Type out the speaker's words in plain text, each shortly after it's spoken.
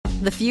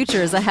The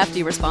future is a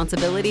hefty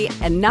responsibility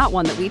and not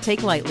one that we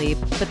take lightly,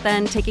 but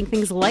then taking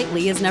things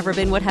lightly has never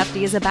been what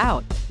Hefty is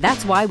about.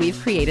 That's why we've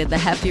created the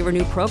Hefty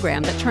Renew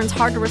program that turns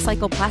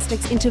hard-to-recycle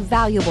plastics into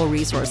valuable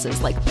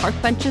resources like park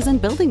benches and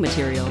building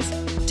materials.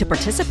 To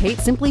participate,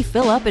 simply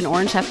fill up an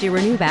orange Hefty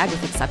Renew bag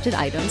with accepted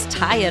items,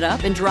 tie it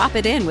up, and drop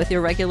it in with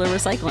your regular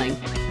recycling.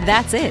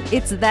 That's it.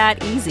 It's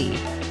that easy.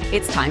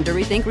 It's time to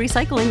rethink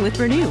recycling with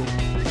Renew.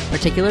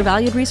 Particular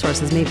valued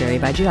resources may vary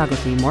by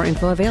geography. More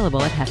info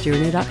available at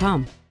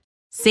heftyrenew.com.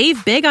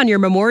 Save big on your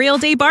Memorial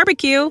Day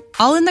barbecue,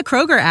 all in the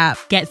Kroger app.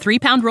 Get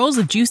 3-pound rolls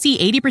of juicy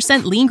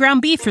 80% lean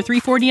ground beef for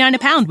 $3.49 a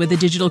pound with a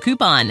digital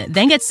coupon.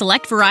 Then get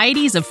select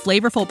varieties of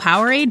flavorful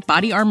Powerade,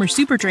 Body Armor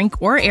Super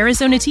Drink, or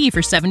Arizona tea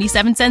for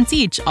 77 cents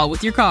each, all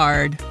with your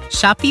card.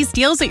 Shop these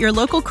deals at your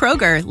local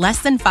Kroger,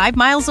 less than 5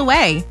 miles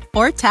away.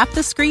 Or tap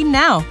the screen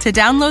now to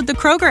download the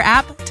Kroger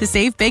app to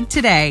save big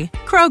today.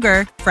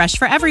 Kroger, fresh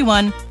for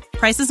everyone.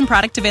 Prices and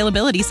product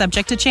availability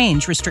subject to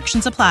change.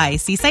 Restrictions apply.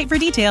 See site for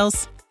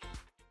details.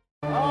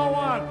 On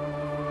one,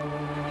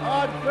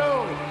 on two,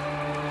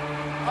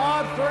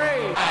 on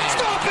three.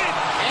 Stop it!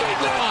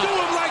 Did not do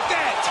him like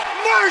that!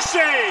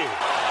 Mercy!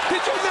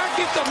 Did you not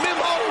get the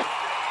memo?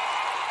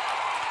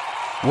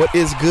 What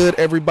is good,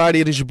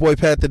 everybody? It is your boy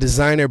Pat the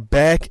Designer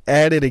back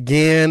at it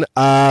again.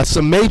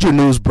 Some major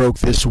news broke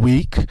this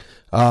week.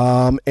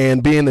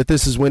 And being that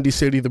this is Windy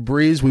City The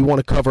Breeze, we want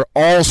to cover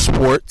all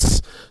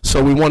sports.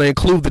 So we want to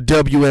include the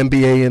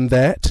WNBA in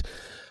that.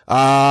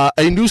 A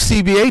new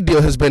CBA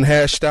deal has been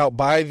hashed out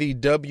by the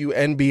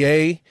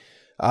WNBA.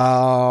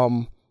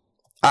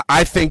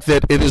 I think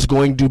that it is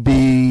going to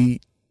be,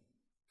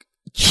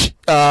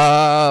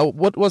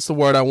 what's the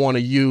word I want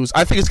to use?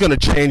 I think it's going to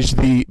change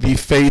the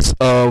face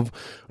of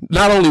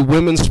not only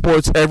women's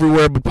sports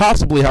everywhere, but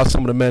possibly how some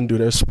of the men do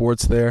their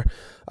sports there.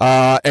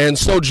 And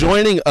so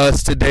joining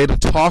us today to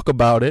talk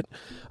about it,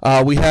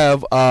 we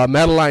have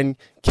Madeline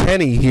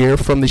Kenny here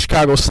from the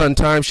Chicago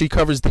Sun-Times. She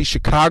covers the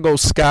Chicago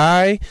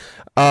Sky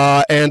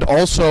and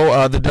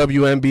also the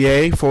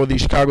WNBA for the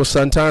Chicago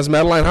Sun-Times.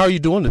 Madeline, how are you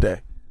doing today?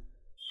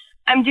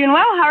 I'm doing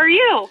well. How are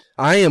you?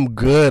 I am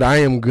good.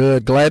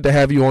 Glad to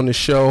have you on the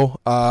show.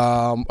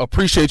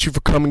 Appreciate you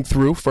for coming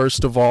through,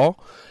 first of all.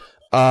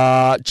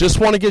 Just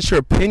want to get your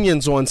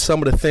opinions on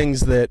some of the things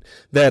that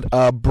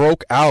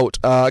broke out.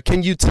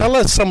 Can you tell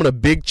us some of the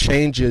big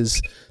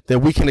changes that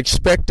we can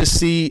expect to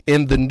see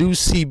in the new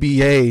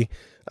CBA,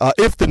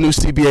 if the new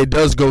CBA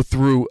does go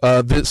through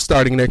this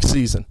starting next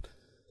season?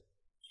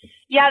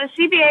 Yeah, the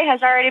CBA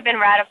has already been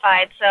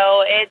ratified,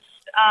 so it's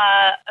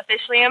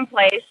officially in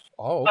place.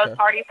 Oh, okay. Both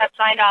parties have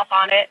signed off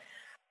on it.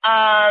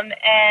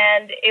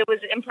 And it was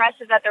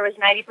impressive that there was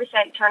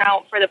 90%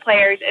 turnout for the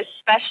players,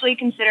 especially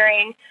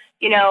considering,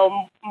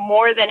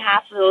 more than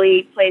half of the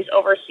league plays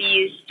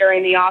overseas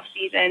during the off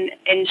season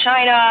in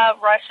China,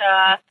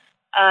 Russia,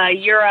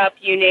 Europe,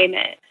 you name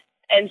it.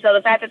 And so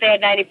the fact that they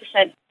had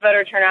 90%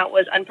 voter turnout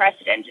was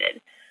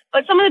unprecedented.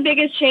 But some of the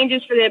biggest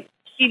changes for the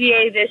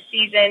CBA this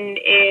season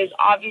is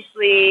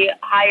obviously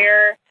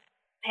higher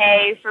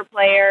pay for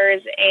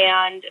players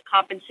and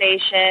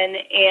compensation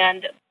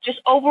and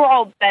just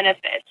overall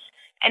benefits.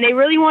 And they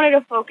really wanted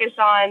to focus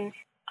on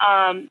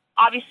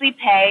obviously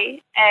pay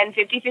and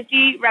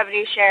 50-50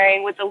 revenue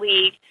sharing with the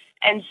league.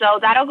 And so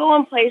that'll go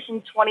in place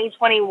in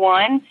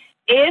 2021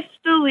 if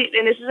the league,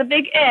 and this is a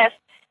big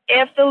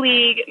if the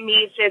league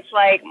meets its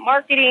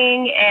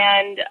marketing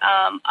and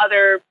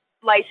other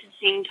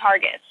licensing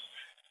targets.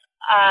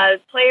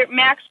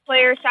 Max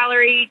player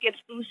salary gets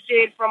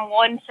boosted from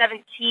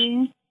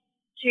 $117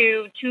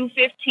 to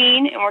 $215,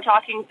 and we're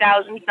talking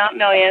thousands, not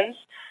millions.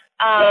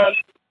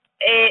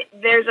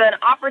 There's an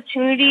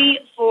opportunity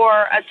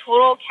for a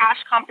total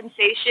cash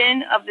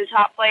compensation of the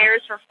top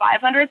players for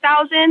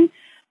 $500,000,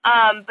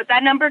 but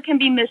that number can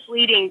be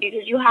misleading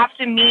because you have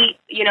to meet,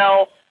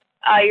 your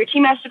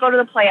team has to go to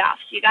the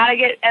playoffs. You got to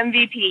get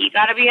MVP. You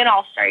got to be an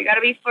all-star. You got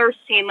to be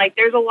first team.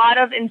 There's a lot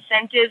of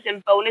incentives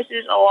and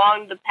bonuses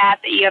along the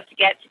path that you have to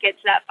get to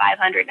that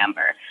 500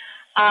 number.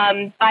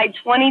 By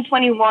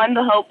 2021,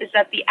 the hope is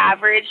that the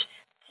average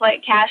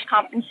cash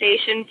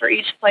compensation for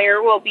each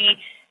player will be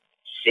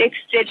 6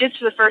 digits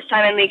for the first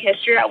time in league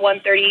history at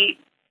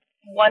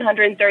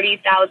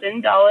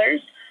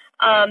 $130,000.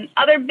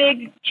 Other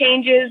big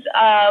changes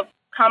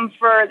come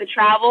for the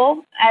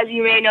travel. As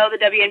you may know, the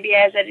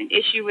WNBA has had an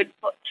issue with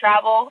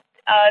travel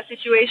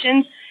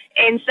situations.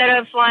 Instead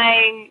of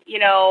flying,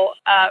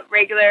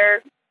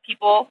 regular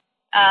people,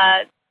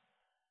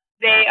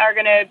 they are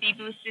going to be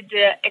boosted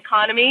to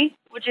economy,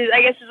 which is,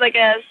 I guess, is like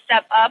a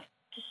step up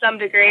to some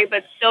degree,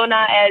 but still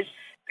not as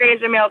great as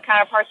their male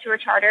counterparts who are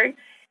chartered.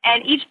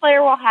 And each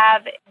player will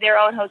have their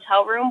own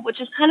hotel room,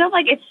 which is kind of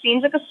it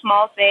seems like a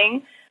small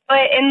thing,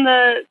 but in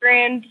the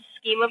grand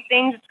scheme of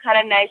things, it's kind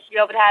of nice to be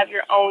able to have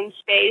your own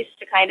space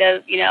to kind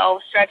of,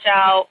 stretch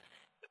out,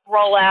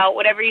 roll out,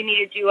 whatever you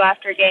need to do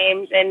after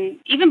games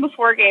and even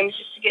before games,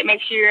 just to make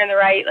sure you're in the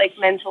right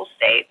mental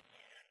state.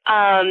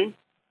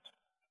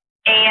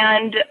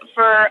 And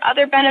for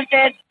other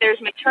benefits, there's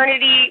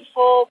maternity,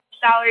 full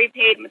salary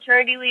paid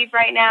maternity leave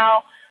right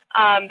now.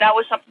 That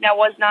was something that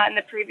was not in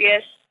the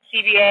previous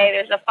CBA.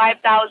 There's a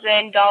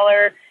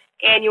 $5,000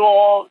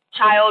 annual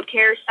child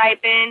care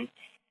stipend,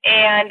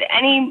 and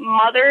any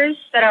mothers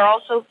that are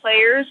also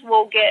players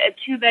will get a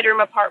 2-bedroom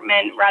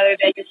apartment rather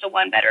than just a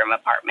 1-bedroom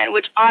apartment,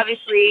 which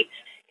obviously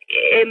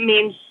it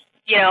means,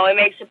 it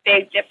makes a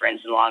big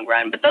difference in the long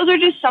run. But those are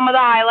just some of the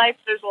highlights.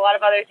 There's a lot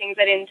of other things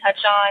I didn't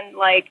touch on,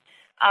 like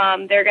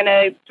they're going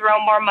to throw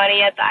more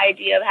money at the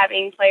idea of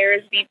having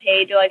players be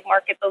paid to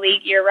market the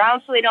league year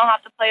round so they don't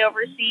have to play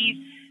overseas.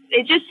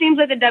 It just seems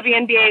like the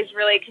WNBA is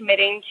really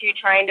committing to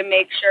trying to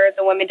make sure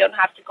the women don't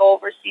have to go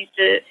overseas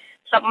to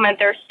supplement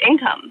their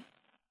income.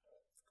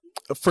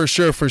 For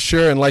sure.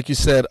 And like you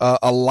said,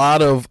 a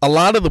lot of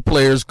the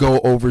players go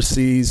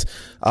overseas.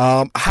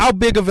 How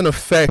big of an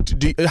effect,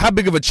 how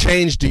big of a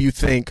change do you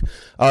think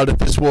that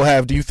this will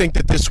have? Do you think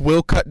that this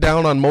will cut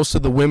down on most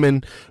of the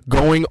women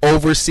going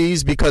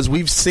overseas? Because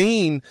we've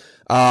seen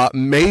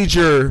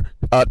major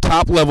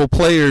top-level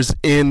players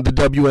in the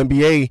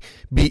WNBA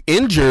be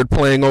injured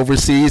playing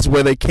overseas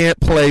where they can't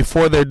play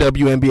for their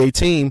WNBA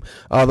team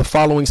the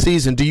following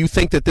season. Do you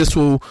think that this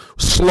will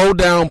slow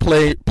down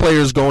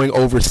players going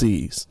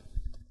overseas?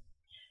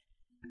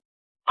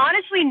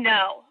 Honestly,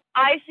 no.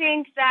 I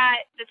think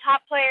that the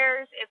top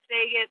players, if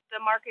they get the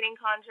marketing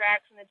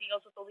contracts and the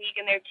deals with the league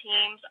and their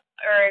teams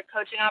or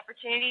coaching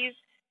opportunities,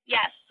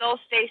 yes, they'll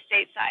stay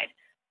stateside.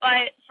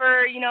 But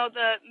for,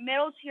 the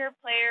middle tier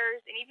players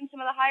and even some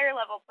of the higher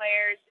level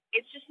players,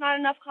 it's just not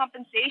enough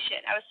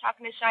compensation. I was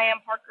talking to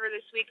Cheyenne Parker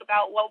this week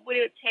about what would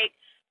it take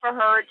for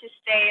her to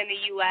stay in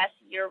the U.S.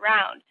 year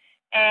round.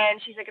 And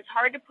she's like, it's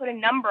hard to put a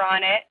number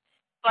on it,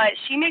 but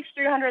she makes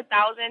 $300,000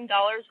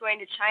 going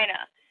to China.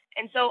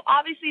 And so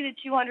obviously the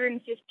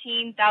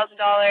 $215,000,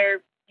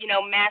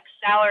 max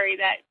salary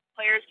that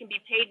players can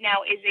be paid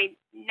now is a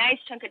nice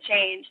chunk of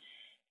change.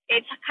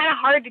 It's kind of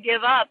hard to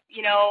give up,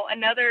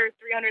 another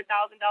 $300,000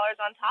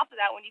 on top of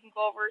that when you can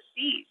go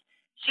overseas.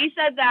 She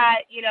said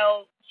that,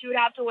 she would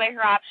have to weigh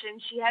her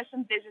options. She has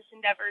some business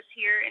endeavors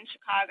here in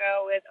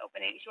Chicago with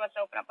opening. She wants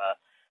to open up a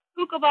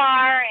hookah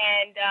bar,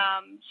 and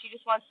she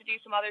just wants to do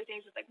some other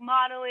things with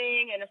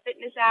modeling and a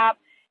fitness app.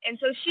 And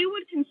so she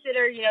would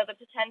consider, the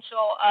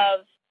potential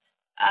of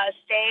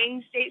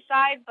staying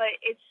stateside, but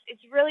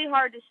it's really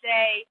hard to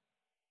say,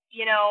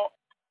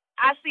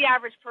 ask the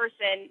average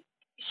person.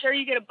 Sure,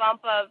 you get a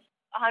bump of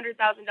 $100,000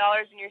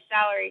 in your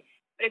salary,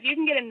 but if you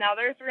can get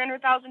another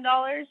 $300,000,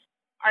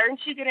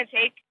 aren't you going to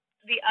take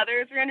the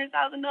other $300,000?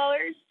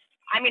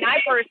 I mean, I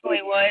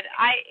personally would.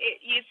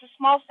 It's a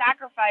small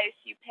sacrifice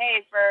you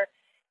pay for,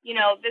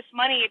 this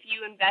money if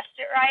you invest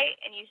it right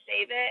and you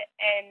save it,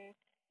 and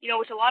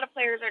which a lot of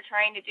players are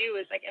trying to do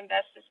is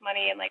invest this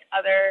money in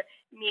other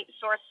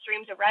source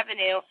streams of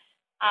revenue.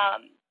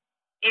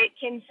 It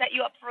can set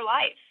you up for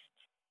life.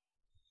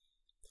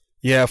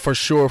 Yeah, for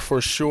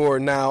sure.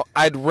 Now,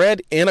 I'd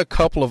read in a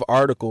couple of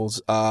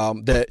articles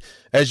that,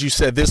 as you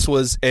said, this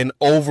was an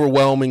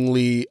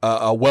overwhelmingly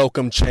a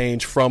welcome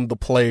change from the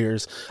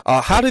players.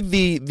 How did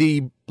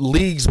the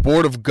league's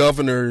board of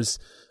governors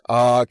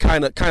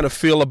kind of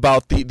feel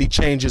about the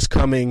changes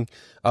coming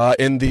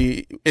in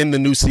the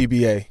new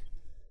CBA?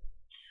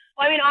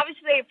 Well, I mean,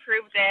 obviously they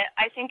approved it.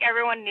 I think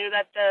everyone knew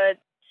that the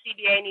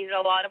CBA needed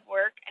a lot of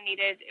work and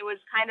it was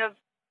kind of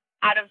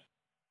out of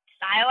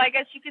style, I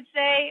guess you could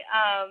say.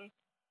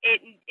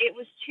 It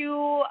was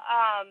too,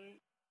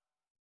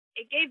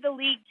 it gave the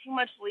league too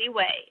much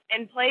leeway,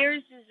 and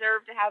players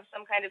deserve to have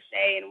some kind of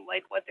say in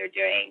what they're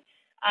doing.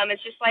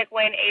 It's just like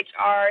when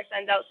HR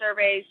sends out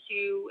surveys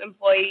to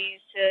employees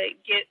to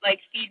get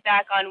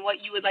feedback on what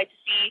you would like to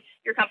see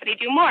your company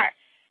do more.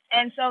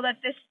 And so that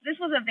this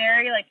was a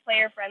very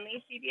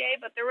player-friendly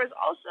CBA, but there was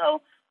also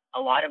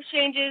a lot of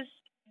changes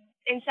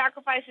and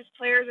sacrifices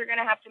players are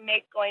going to have to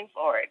make going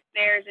forward.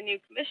 There's a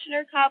new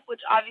Commissioner Cup, which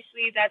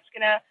obviously it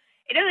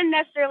doesn't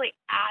necessarily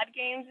add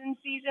games in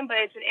season, but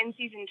it's an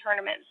in-season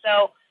tournament.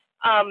 So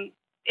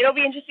it'll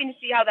be interesting to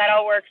see how that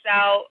all works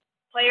out.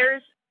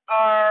 Players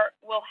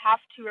will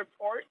have to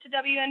report to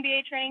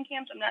WNBA training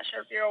camps. I'm not sure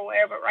if you're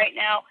aware, but right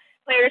now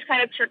players kind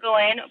of trickle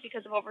in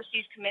because of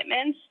overseas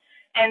commitments.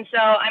 And so,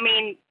 I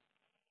mean,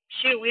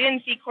 shoot, we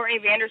didn't see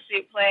Courtney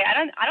Vandersloot play. I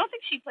don't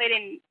think she played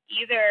in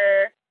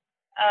either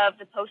of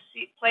the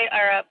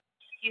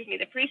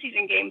the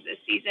preseason games this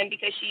season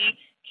because she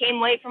came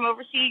late from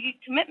overseas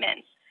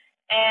commitments.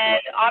 And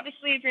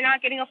obviously, if you're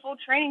not getting a full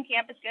training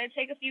camp, it's going to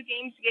take a few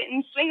games to get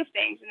in the swing of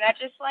things. And that's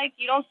just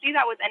you don't see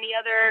that with any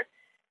other,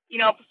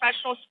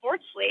 professional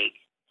sports league.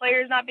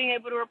 Players not being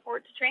able to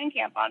report to training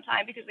camp on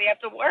time because they have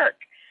to work.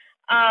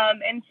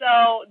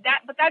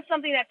 But that's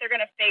something that they're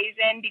going to phase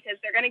in because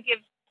they're going to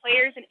give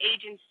players and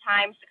agents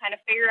times to kind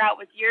of figure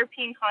out with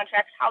European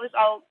contracts how this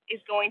all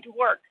is going to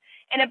work.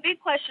 And a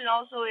big question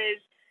also is,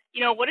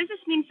 what does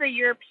this mean for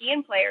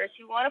European players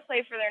who want to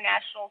play for their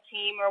national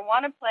team or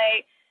want to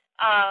play,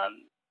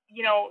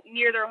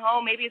 near their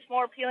home? Maybe it's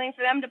more appealing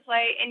for them to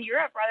play in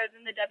Europe rather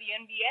than the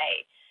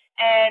WNBA.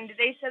 And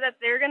they said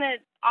that they're going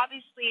to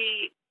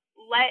obviously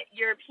let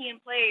European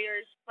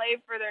players play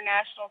for their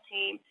national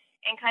team,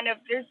 and kind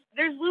of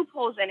there's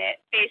loopholes in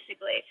it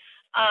basically.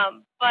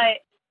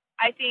 But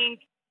I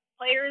think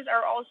players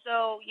are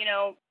also,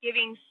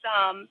 giving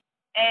some,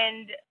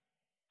 and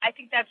I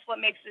think that's what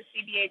makes the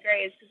CBA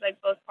great is because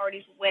both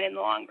parties win in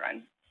the long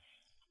run.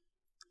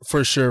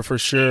 For sure.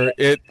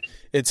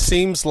 It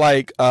seems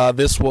like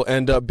this will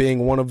end up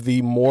being one of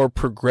the more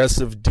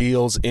progressive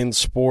deals in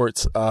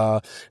sports.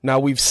 Now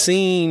we've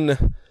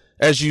seen,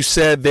 as you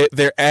said, that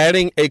they're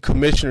adding a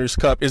Commissioner's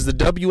Cup. Is the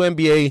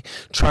WNBA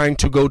trying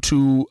to go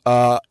to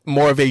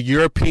more of a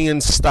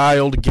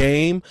European-styled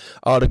game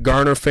to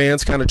garner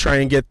fans, kind of try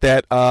and get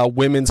that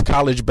women's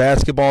college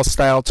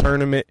basketball-style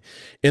tournament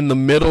in the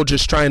middle,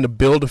 just trying to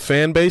build a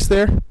fan base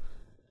there?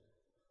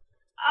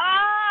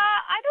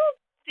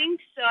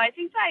 I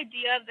think the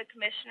idea of the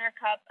Commissioner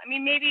Cup,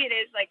 maybe it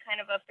is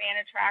kind of a fan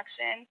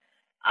attraction,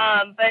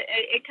 but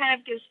it kind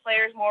of gives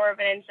players more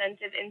of an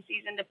incentive in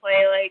season to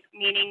play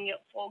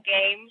meaningful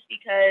games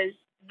because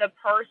the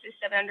purse is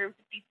 $750,000,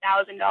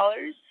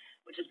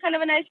 which is kind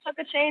of a nice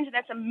chunk of change, and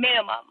that's a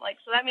minimum.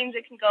 So that means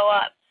it can go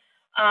up.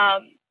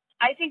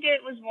 I think it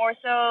was more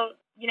so,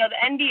 the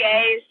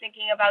NBA is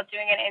thinking about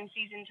doing an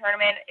in-season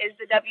tournament. Is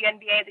the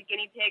WNBA the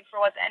guinea pig for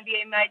what the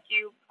NBA might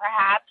do?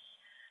 Perhaps.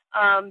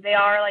 They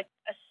are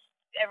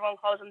everyone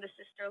calls them the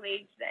sister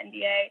leagues, the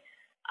NBA.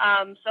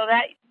 So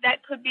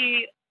that could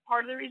be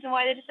part of the reason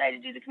why they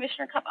decided to do the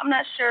Commissioner Cup. I'm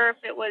not sure if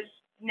it was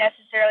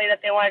necessarily that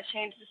they want to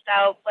change the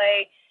style of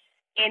play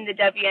in the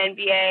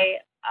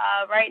WNBA.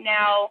 Right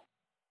now,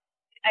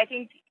 I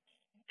think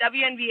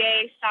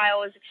WNBA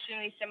style is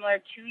extremely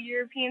similar to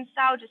European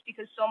style just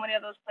because so many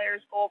of those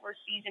players go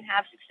overseas and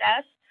have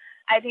success.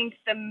 I think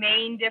the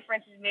main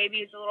difference is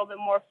maybe it's a little bit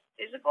more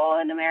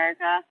physical in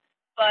America,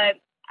 but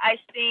I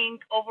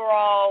think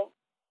overall,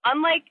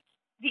 unlike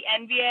the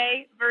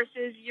NBA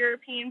versus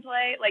European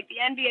play, the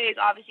NBA is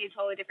obviously a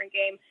totally different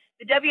game.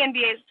 The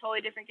WNBA is a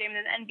totally different game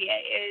than the NBA.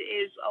 It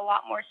is a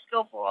lot more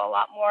skillful, a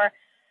lot more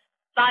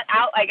thought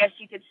out, I guess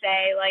you could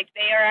say.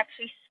 They are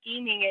actually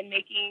scheming and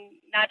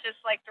making, not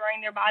just throwing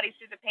their bodies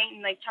through the paint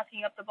and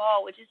chucking up the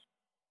ball, which is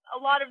a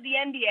lot of the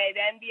NBA.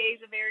 The NBA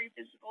is a very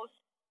physical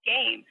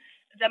game.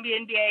 The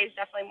WNBA is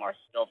definitely more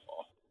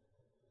skillful.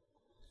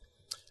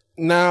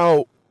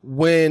 Now,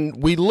 when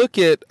we look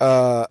at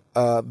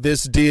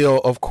this deal,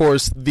 of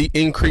course, the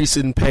increase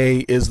in pay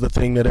is the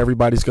thing that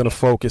everybody's going to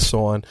focus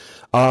on.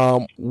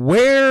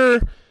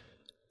 Where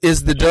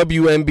is the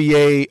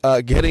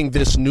WNBA getting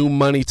this new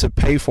money to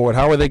pay for it?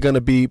 How are they going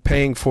to be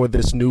paying for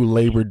this new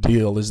labor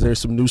deal? Is there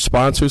some new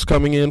sponsors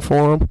coming in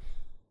for them?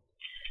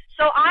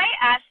 So I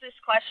asked this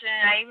question,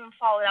 and I even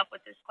followed up with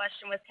this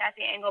question with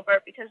Cathy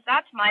Engelbert because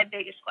that's my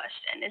biggest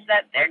question, is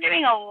that they're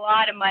giving a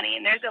lot of money,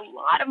 and there's a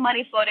lot of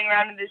money floating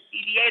around in this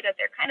CBA that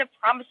they're kind of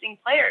promising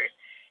players.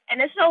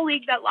 And this is a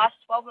league that lost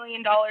 $12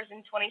 million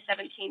in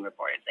 2017,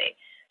 reportedly.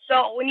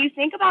 So when you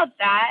think about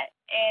that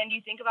and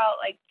you think about,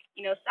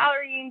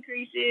 salary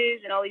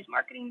increases and all these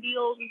marketing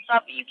deals and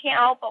stuff, you can't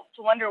help but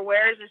to wonder,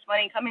 where is this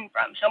money coming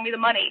from? Show me the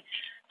money.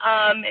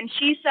 And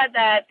she said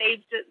that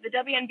the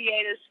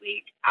WNBA this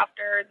week,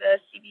 after the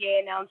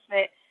CBA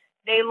announcement,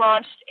 they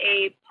launched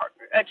a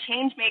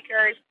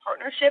Changemakers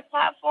partnership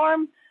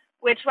platform,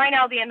 which right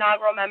now the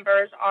inaugural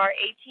members are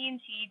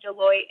AT&T,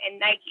 Deloitte, and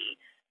Nike.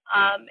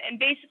 And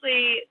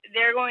basically,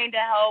 they're going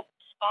to help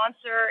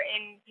sponsor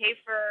and pay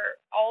for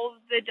all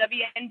of the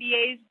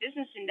WNBA's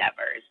business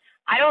endeavors.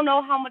 I don't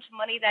know how much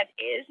money that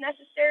is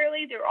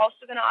necessarily. They're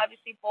also going to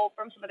obviously pull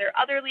from some of their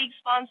other league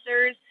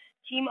sponsors.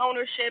 Team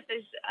ownership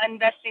is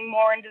investing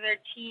more into their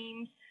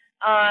teams.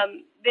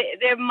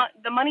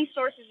 The money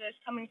sources is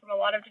coming from a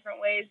lot of different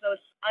ways, though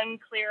it's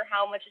unclear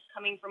how much is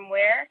coming from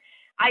where.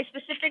 I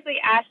specifically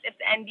asked if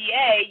the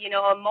NBA,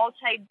 a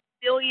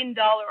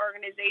multi-billion-dollar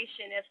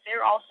organization, if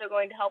they're also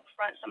going to help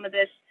front some of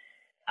this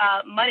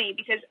money,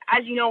 because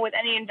as you know, with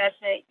any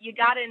investment, you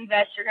got to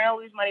invest. You're going to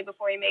lose money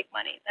before you make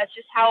money. That's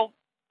just how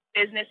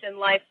business and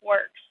life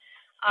works.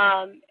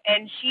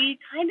 And she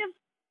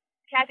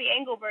Cathy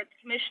Engelbert, the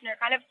commissioner,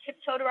 kind of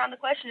tiptoed around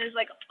the question. Is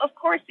of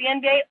course, the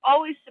NBA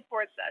always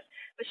supports us,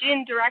 but she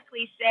didn't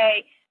directly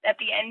say that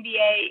the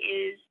NBA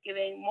is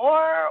giving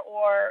more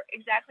or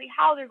exactly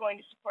how they're going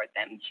to support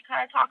them. She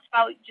kind of talks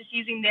about just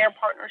using their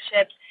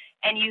partnerships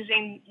and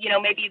using,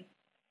 maybe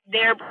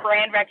their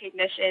brand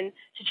recognition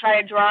to try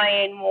to draw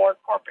in more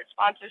corporate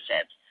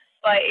sponsorships.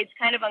 But it's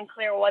kind of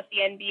unclear what the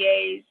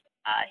NBA's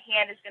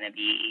hand is going to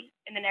be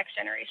in the next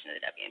generation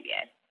of the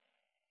WNBA.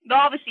 They'll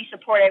obviously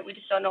support it. We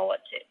just don't know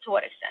to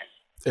what extent.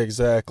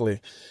 Exactly.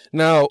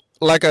 Now,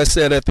 like I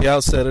said at the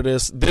outset of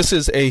this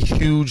is a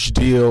huge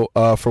deal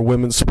for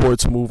women's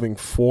sports moving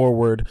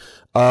forward.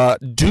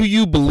 Do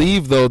you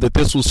believe, though, that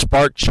this will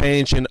spark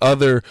change in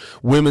other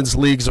women's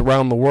leagues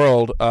around the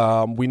world?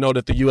 We know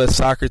that the U.S.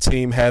 soccer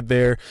team had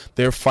their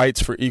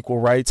fights for equal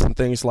rights and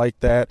things like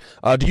that.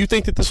 Do you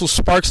think that this will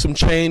spark some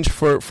change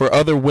for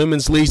other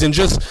women's leagues and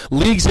just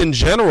leagues in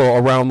general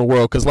around the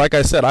world? Because, like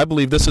I said, I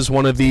believe this is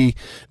one of the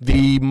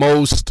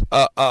most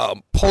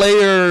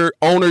player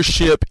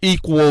ownership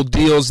equal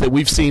deals that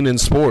we've seen in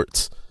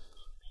sports.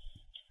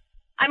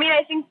 I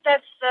think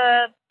that's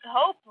the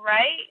hope,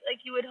 right?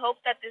 Like, you would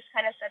hope that this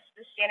kind of sets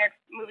the standard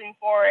moving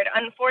forward.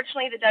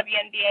 Unfortunately, the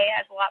WNBA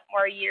has a lot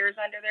more years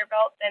under their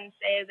belt than,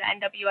 say, the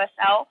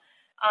NWSL.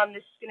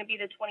 This is going to be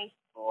the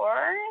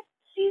 24th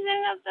season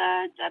of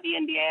the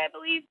WNBA, I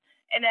believe,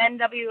 and the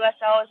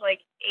NWSL is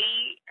like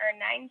 8 or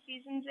 9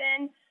 seasons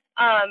in.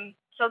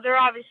 So they're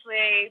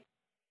obviously,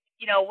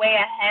 way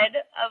ahead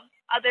of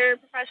other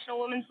professional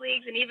women's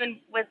leagues, and even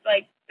with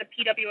like the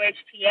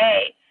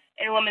PWHPA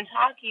in women's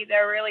hockey,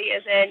 there really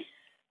isn't,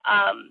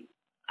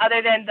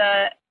 other than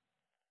the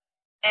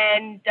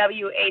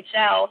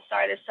NWHL.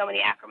 Sorry, there's so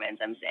many acronyms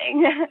I'm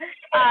saying.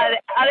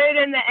 Other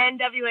than the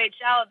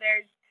NWHL,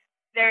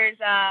 there's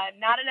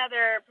not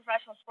another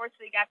professional sports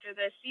league after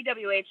the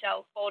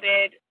CWHL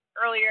folded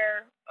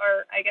earlier,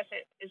 or I guess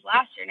it is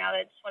last year now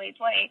that it's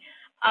 2020.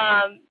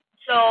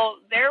 So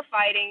they're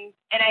fighting,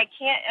 and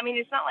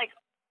it's not like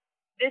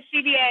this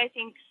CBA, I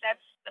think, sets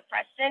the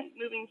precedent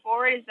moving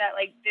forward, is that,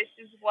 like, this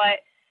is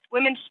what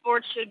women's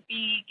sports should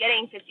be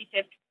getting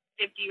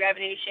 50-50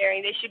 revenue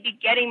sharing. They should be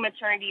getting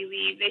maternity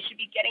leave. They should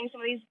be getting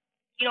some of these,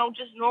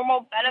 just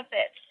normal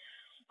benefits.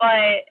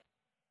 But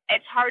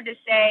it's hard to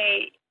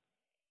say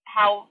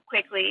how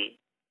quickly,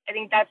 I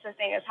think that's the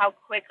thing, is how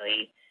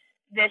quickly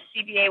this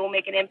CBA will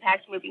make an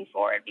impact moving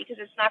forward, because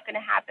it's not going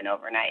to happen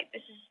overnight.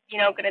 This is,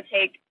 going to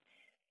take,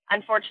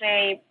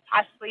 unfortunately,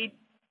 possibly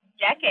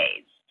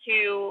decades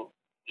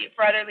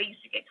for other leagues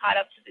to get caught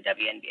up to the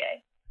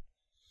WNBA.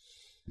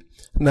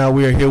 Now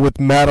we are here with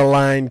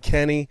Madeline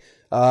Kenny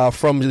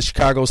from the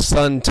Chicago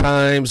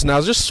Sun-Times.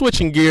 Now, just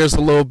switching gears a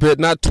little bit,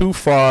 not too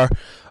far,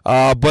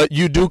 but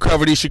you do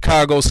cover the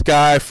Chicago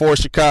Sky for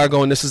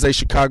Chicago, and this is a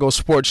Chicago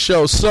sports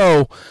show.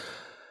 So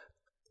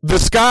the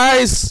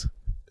Sky's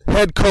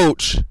head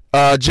coach,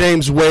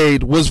 James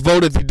Wade, was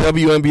voted the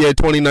WNBA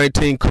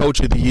 2019 Coach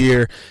of the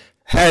Year,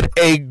 had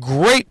a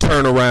great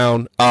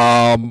turnaround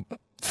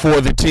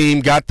for the team,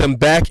 got them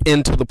back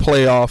into the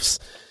playoffs.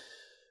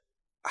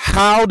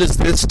 How does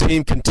this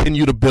team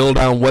continue to build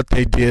on what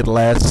they did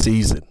last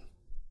season?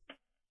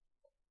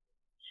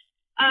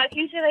 Can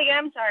you say that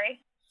again? I'm sorry.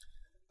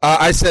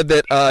 I said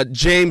that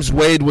James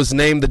Wade was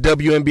named the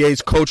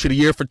WNBA's Coach of the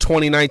Year for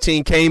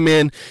 2019, came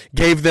in,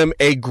 gave them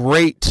a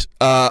great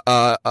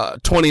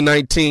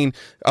 2019,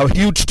 a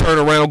huge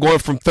turnaround, going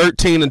from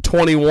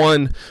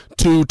 13-21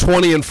 to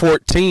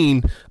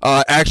 20-14,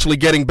 actually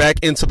getting back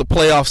into the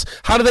playoffs.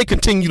 How do they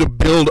continue to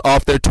build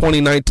off their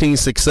 2019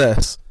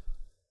 success?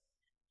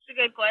 It's a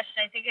good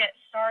question. I think it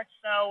starts,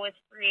 though, with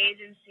free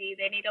agency.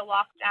 They need to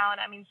lock down.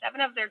 7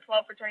 of their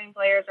 12 returning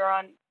players are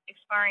on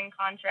expiring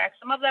contracts.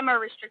 Some of them are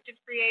restricted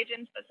free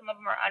agents, but some of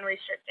them are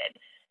unrestricted.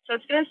 So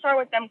it's going to start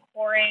with them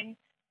coring,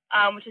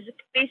 which is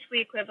basically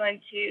equivalent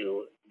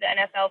to the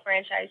NFL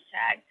franchise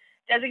tag,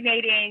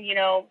 designating,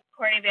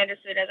 Courtney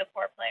Vandersloot as a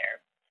core player.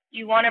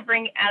 You want to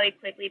bring Allie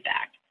Quigley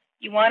back.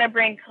 You want to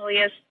bring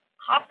Kalia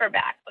Copper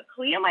back, but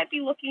Kalia might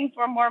be looking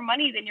for more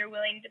money than you're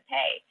willing to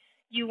pay.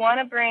 You want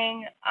to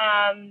bring,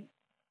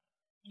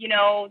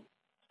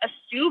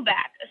 Stu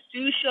back.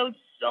 Stu showed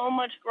so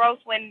much growth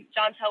when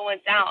Jontel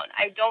went down.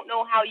 I don't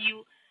know how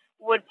you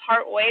would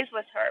part ways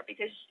with her,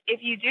 because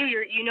if you do,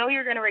 you're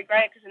going to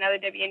regret it, because another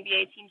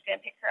WNBA team's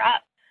going to pick her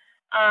up.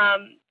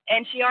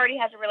 And she already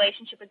has a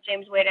relationship with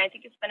James Wade, and I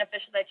think it's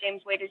beneficial that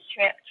James Wade is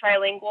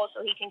trilingual, so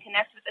he can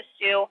connect with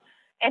Stu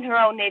in her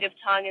own native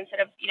tongue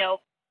instead of,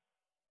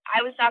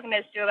 I was talking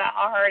to Stu about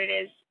how hard it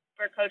is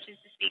for coaches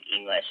to speak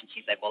English, and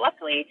she's like, well,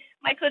 luckily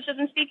my coach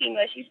doesn't speak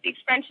English. He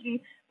speaks French and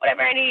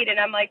whatever I need. And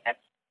I'm like,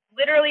 that's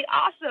literally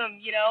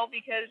awesome,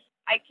 because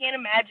I can't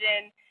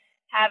imagine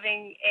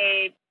having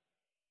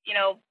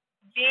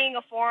being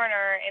a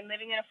foreigner and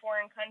living in a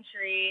foreign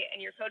country,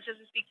 and your coach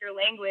doesn't speak your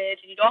language,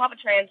 and you don't have a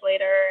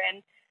translator, and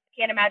I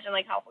can't imagine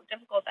how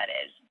difficult that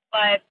is.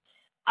 But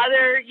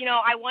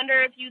I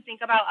wonder if you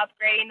think about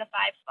upgrading the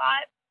 5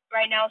 spot.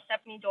 Right now,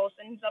 Stephanie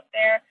Dolson's up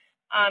there.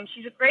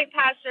 She's a great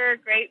passer,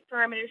 great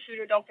perimeter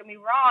shooter, don't get me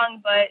wrong,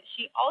 but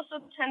she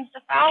also tends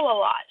to foul a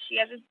lot. She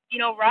has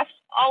refs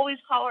always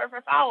call her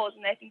for fouls,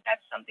 and I think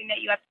that's something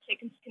that you have to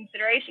take into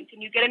consideration.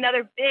 Can you get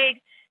another big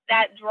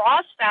that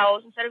draws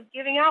fouls instead of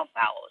giving out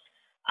fouls?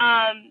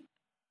 I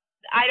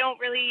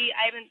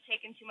haven't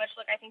taken too much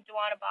look. I think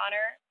DeWanna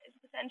Bonner is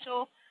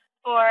potential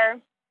for,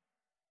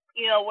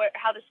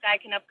 how the Sky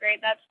can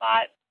upgrade that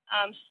spot.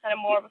 She's kind of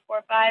more of a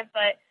 4-5,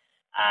 but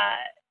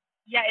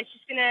it's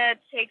just going to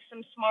take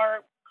some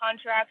smart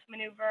contract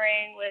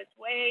maneuvering with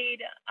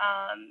Wade.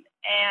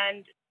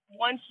 And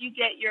once you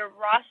get your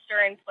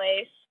roster in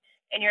place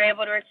and you're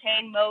able to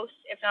retain most,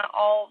 if not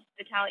all,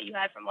 the talent you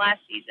had from last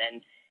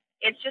season,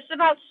 it's just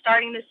about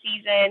starting the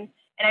season.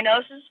 And I know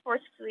this is a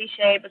sports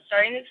cliche, but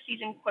starting the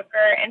season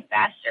quicker and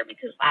faster,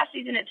 because last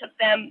season it took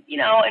them,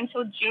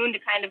 until June to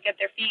kind of get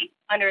their feet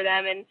under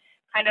them and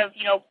kind of,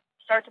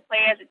 start to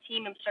play as a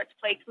team and start to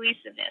play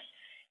cohesiveness.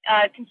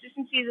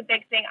 Consistency is a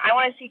big thing. I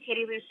want to see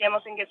Katie Lou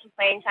Samuelson get some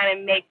playing time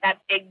and make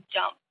that big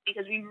jump,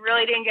 because we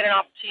really didn't get an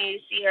opportunity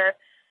to see her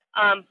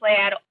play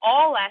at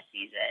all last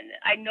season.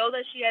 I know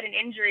that she had an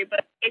injury,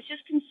 but it's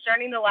just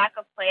concerning the lack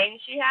of playing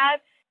she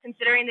had.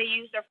 considering they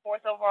used their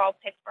 4th overall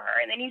pick for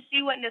her. And then you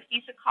see what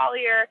Nafisa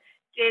Collier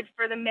did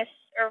for the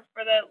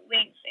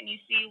Lynx, and you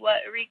see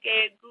what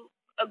Enrique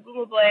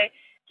Agumable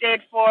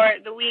did for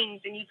the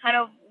Wings, and you kind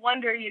of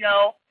wonder,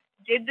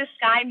 did the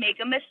Sky make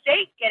a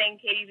mistake getting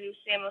Katie Lou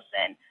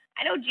Samuelson?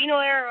 I know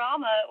Gino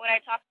Ariyama, I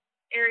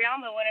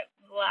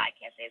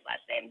can't say his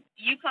last name,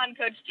 UConn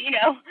coach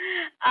Gino,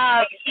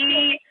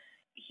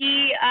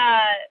 he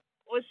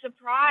was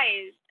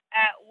surprised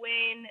at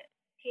when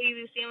Katie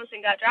Lou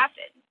Samuelson got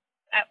drafted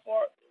at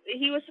 4.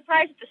 He was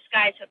surprised that the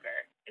Sky took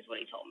her, is what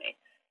he told me,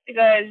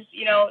 because,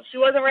 she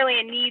wasn't really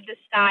a need the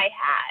Sky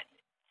had.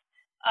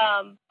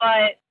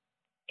 But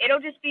it'll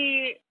just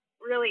be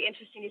really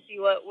interesting to see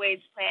what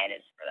Wade's plan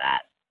is for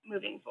that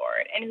moving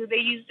forward and who they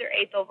use their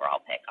 8th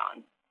overall pick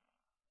on.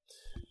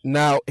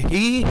 Now,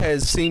 he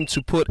has seemed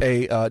to put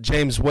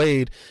James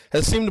Wade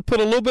has seemed to put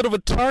a little bit of a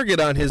target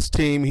on his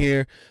team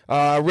here.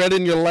 I read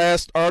in your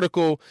last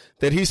article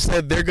that he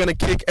said they're going to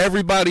kick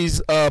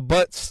everybody's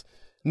butts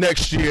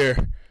next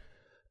year.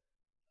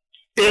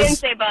 He didn't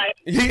say butt.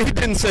 He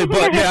didn't say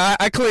butt. Yeah,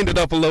 I cleaned it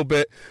up a little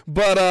bit.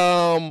 But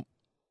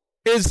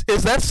is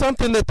that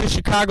something that the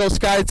Chicago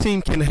Sky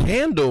team can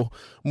handle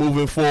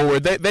moving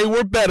forward? They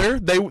were better.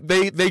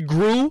 They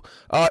grew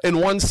in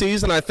one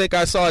season. I think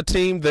I saw a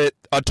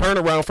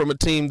turnaround from a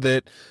team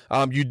that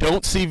you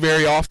don't see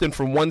very often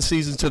from one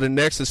season to the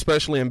next,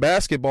 especially in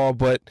basketball.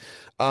 But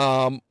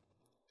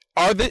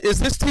is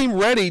this team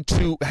ready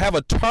to have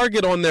a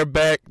target on their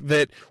back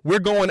that we're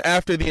going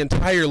after the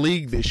entire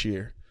league this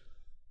year?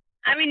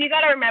 I mean, you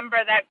got to remember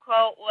that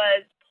quote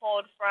was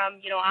pulled from,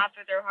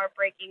 after their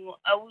heartbreaking,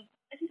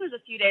 I think it was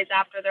a few days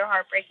after their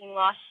heartbreaking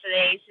loss to the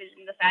Aces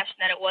in the fashion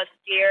that it was,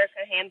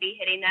 Dearica Hamby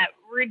hitting that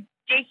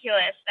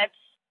ridiculous, that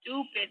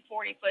stupid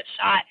 40-foot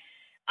shot,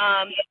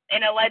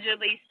 and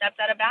allegedly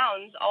stepped out of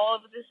bounds. All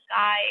of the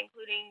Sky,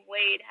 including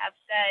Wade, have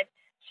said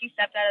she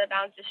stepped out of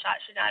bounds. The shot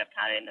should not have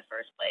counted in the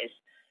first place.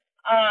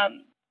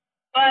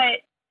 But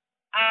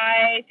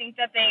I think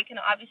that they can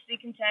obviously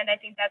contend.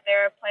 I think that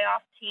they're a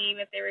playoff team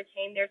if they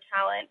retain their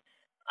talent.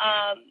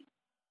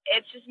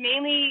 It's just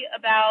mainly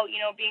about,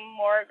 being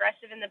more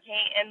aggressive in the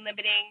paint and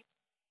limiting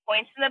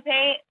points in the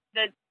paint.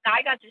 The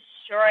Sky got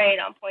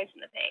destroyed on points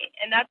in the paint.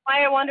 And that's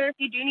why I wonder if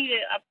you do need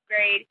to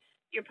upgrade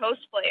your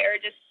post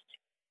player. Just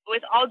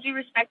with all due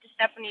respect to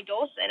Stephanie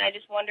Dolson, I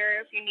just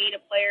wonder if you need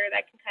a player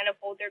that can kind of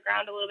hold their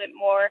ground a little bit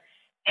more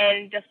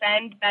and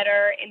defend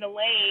better in the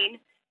lane,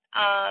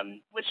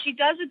 which she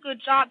does a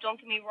good job,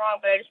 don't get me wrong,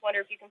 but I just wonder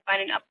if you can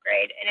find an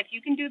upgrade. And if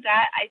you can do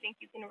that, I think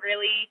you can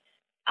really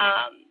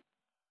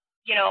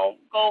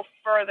go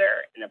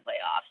further in the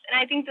playoffs. And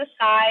I think the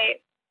Sky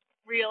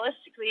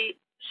realistically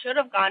should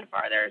have gone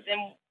farther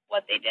than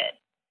what they did.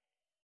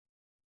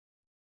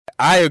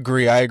 I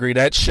agree.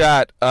 That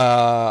shot,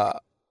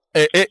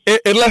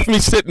 it left me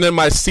sitting in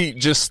my seat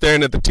just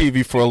staring at the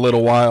TV for a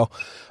little while,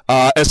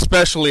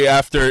 especially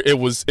after it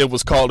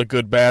was called a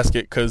good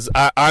basket, because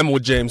I'm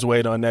with James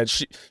Wade on that.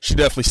 She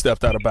definitely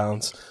stepped out of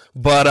bounds.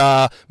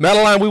 But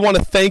Madeline, we want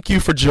to thank you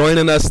for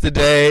joining us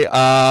today.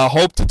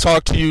 Hope to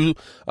talk to you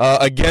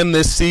again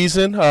this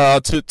season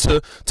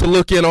to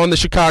look in on the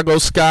Chicago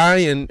Sky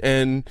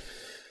and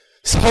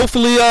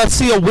hopefully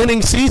see a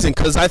winning season,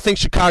 because I think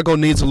Chicago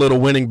needs a little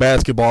winning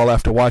basketball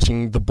after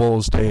watching the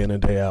Bulls day in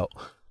and day out.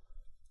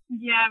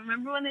 Yeah,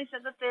 remember when they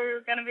said that they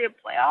were going to be a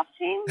playoff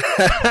team?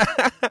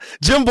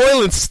 Jim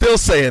Boylan's still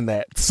saying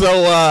that.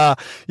 So,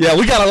 yeah,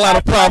 we got a lot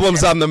of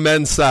problems on the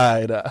men's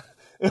side.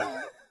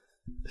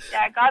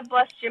 Yeah, God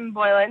bless Jim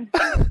Boylan.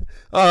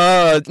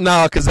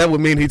 No, because that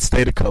would mean he'd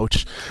stay the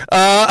coach.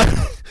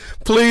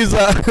 Please,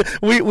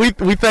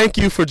 we thank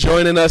you for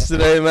joining us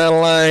today,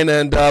 Madeline,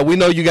 and we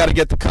know you got to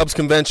get the Cubs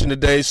convention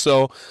today,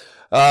 so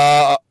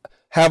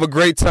have a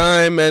great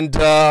time, and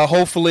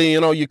hopefully,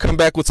 you come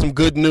back with some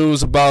good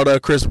news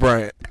about Kris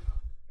Bryant.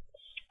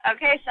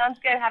 Okay, sounds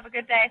good. Have a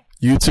good day.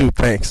 You too.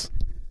 Thanks.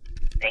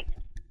 Thanks.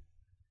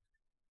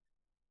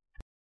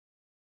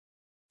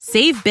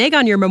 Save big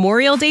on your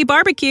Memorial Day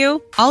barbecue,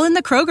 all in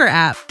the Kroger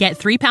app. Get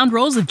 3-pound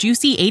rolls of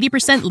juicy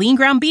 80% lean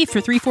ground beef for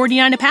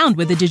 $3.49 a pound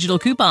with a digital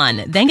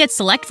coupon. Then get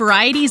select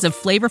varieties of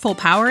flavorful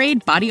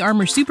Powerade, Body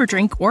Armor Super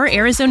Drink, or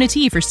Arizona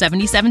tea for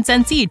 77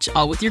 cents each,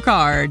 all with your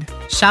card.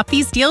 Shop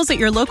these deals at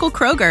your local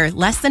Kroger,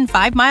 less than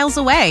 5 miles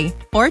away.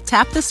 Or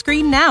tap the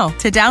screen now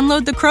to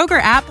download the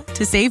Kroger app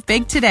to save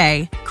big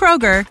today.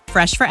 Kroger,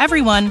 fresh for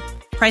everyone.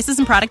 Prices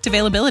and product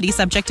availability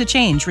subject to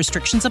change.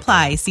 Restrictions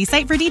apply. See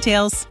site for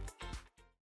details.